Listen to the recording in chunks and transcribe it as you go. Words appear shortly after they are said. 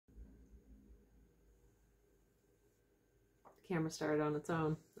the camera started on its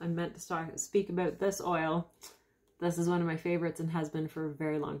own. I meant to speak about this oil. This is one of my favorites and has been for a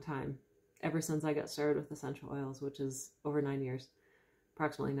very long time. Ever since I got started with essential oils, which is over 9 years.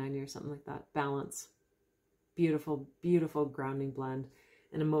 Approximately 9 years, something like that. Balance. Beautiful, beautiful grounding blend.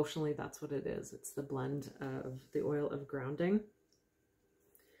 And emotionally, that's what it is. It's the blend of the oil of grounding.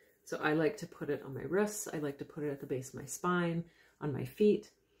 So I like to put it on my wrists. I like to put it at the base of my spine, on my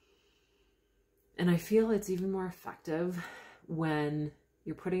feet. And I feel it's even more effective when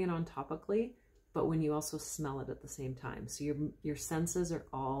you're putting it on topically, but when you also smell it at the same time. So your senses are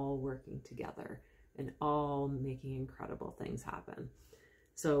all working together and all making incredible things happen.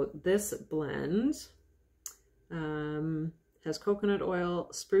 So this blend has coconut oil,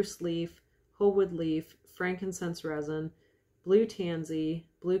 spruce leaf, whole wood leaf, frankincense resin, blue tansy,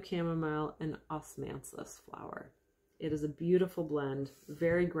 blue chamomile, and osmanthus flower. It is a beautiful blend,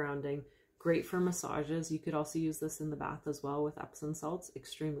 very grounding, great for massages. You could also use this in the bath as well with Epsom salts,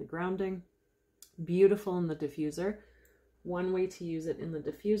 extremely grounding, beautiful in the diffuser. One way to use it in the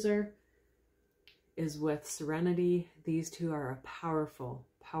diffuser is with Serenity. These two are a powerful,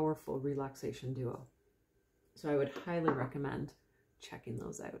 powerful relaxation duo. So I would highly recommend checking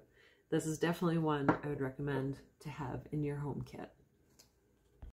those out. This is definitely one I would recommend to have in your home kit.